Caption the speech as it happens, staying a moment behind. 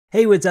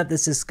Hey, what's up?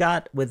 This is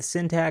Scott with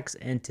Syntax,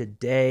 and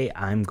today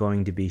I'm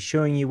going to be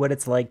showing you what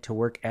it's like to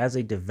work as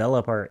a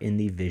developer in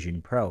the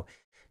Vision Pro.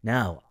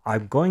 Now,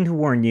 I'm going to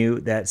warn you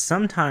that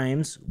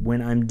sometimes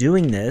when I'm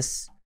doing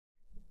this,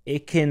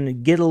 it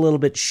can get a little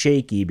bit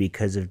shaky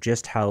because of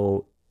just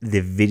how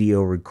the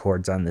video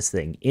records on this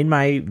thing. In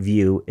my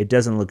view, it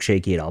doesn't look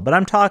shaky at all, but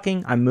I'm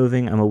talking, I'm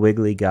moving, I'm a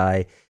wiggly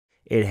guy.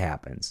 It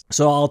happens.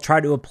 So I'll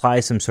try to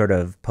apply some sort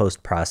of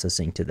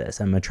post-processing to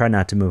this. I'm going to try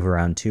not to move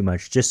around too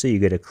much just so you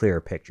get a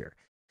clearer picture.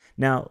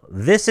 Now,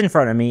 this in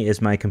front of me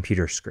is my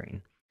computer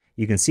screen.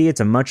 You can see it's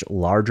a much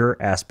larger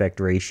aspect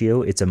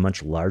ratio, it's a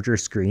much larger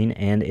screen,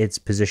 and it's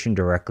positioned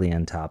directly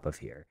on top of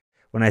here.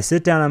 When I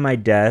sit down on my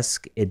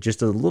desk,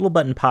 just a little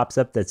button pops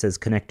up that says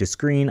connect to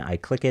screen. I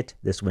click it,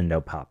 this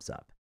window pops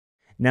up.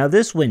 Now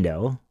this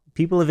window,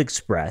 people have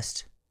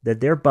expressed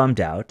that they're bummed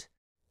out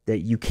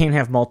that you can't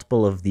have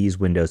multiple of these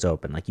windows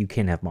open, like you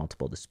can't have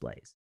multiple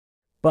displays.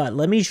 But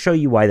let me show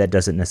you why that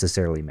doesn't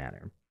necessarily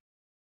matter.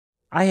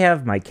 I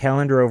have my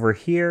calendar over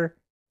here,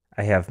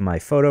 I have my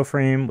photo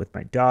frame with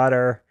my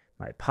daughter,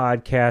 my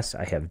podcast,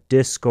 I have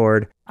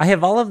Discord. I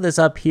have all of this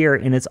up here,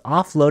 and it's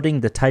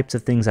offloading the types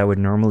of things I would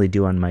normally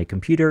do on my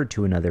computer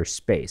to another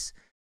space.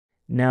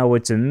 Now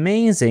what's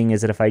amazing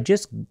is that if I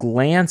just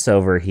glance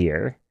over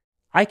here,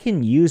 I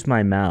can use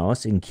my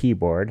mouse and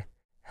keyboard,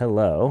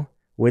 hello,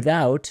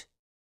 without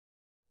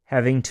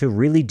having to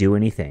really do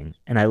anything.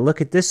 And I look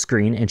at this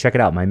screen and check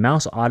it out. My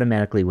mouse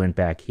automatically went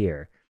back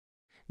here.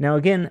 Now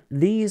again,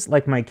 these,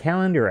 like my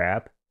calendar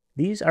app,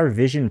 these are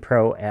Vision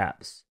Pro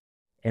apps.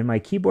 And my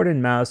keyboard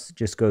and mouse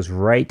just goes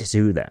right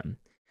to them.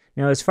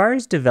 Now as far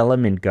as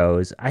development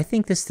goes, I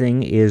think this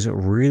thing is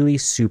really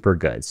super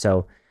good.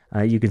 So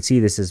you can see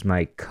this is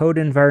my code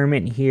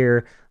environment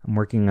here. I'm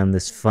working on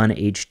this fun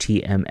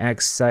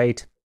HTMX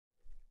site.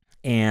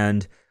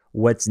 And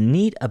what's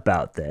neat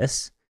about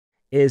this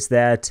is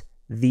that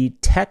the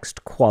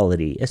text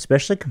quality,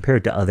 especially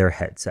compared to other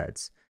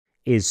headsets,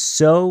 is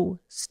so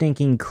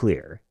stinking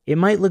clear. It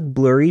might look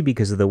blurry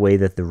because of the way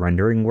that the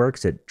rendering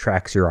works. It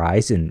tracks your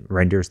eyes and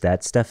renders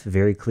that stuff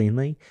very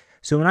cleanly.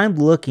 So when I'm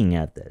looking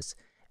at this,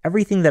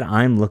 everything that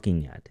I'm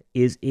looking at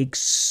is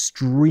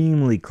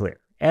extremely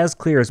clear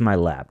as my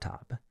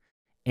laptop.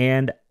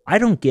 And I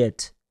don't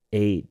get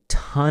a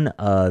ton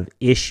of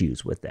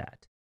issues with that.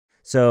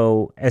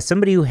 So as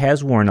somebody who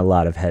has worn a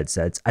lot of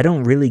headsets, I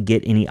don't really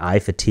get any eye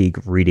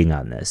fatigue reading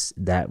on this.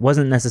 That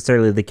wasn't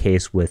necessarily the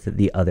case with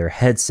the other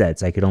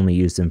headsets. I could only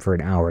use them for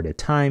an hour at a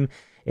time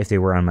if they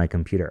were on my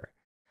computer.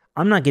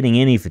 I'm not getting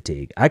any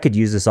fatigue. I could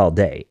use this all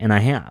day, and I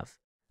have.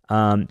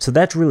 So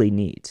that's really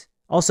neat.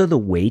 Also, the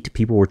weight,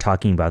 people were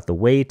talking about the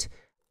weight.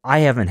 I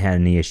haven't had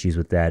any issues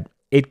with that.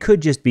 It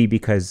could just be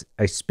because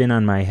I spin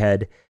on my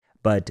head,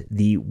 but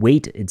the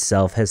weight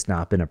itself has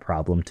not been a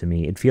problem to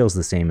me. It feels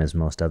the same as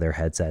most other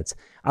headsets.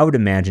 I would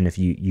imagine if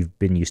you've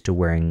been used to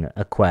wearing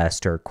a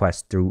Quest or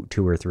Quest 2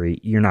 or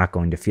 3, you're not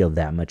going to feel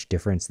that much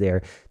difference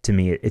there. To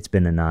me, it's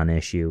been a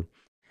non-issue.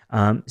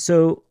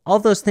 So all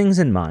those things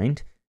in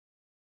mind,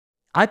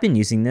 I've been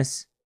using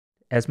this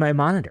as my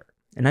monitor,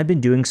 and I've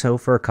been doing so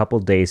for a couple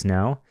days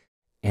now,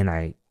 and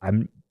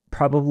I'm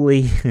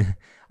probably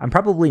I'm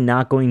probably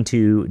not going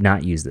to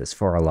not use this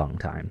for a long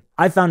time.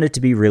 I found it to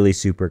be really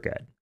super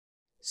good.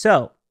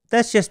 So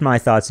that's just my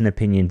thoughts and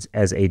opinions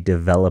as a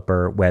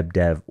developer, web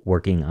dev,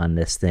 working on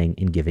this thing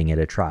and giving it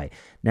a try.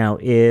 Now,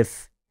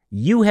 if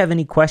you have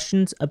any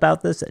questions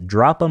about this,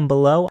 drop them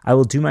below. I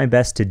will do my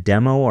best to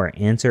demo or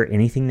answer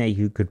anything that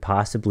you could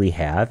possibly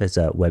have as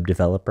a web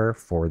developer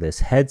for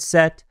this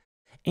headset.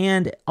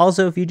 And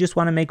also, if you just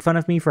want to make fun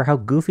of me for how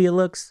goofy it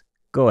looks,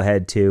 go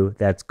ahead too.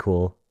 That's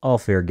cool. All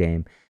fair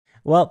game.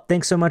 Well,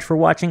 thanks so much for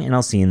watching, and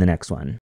I'll see you in the next one.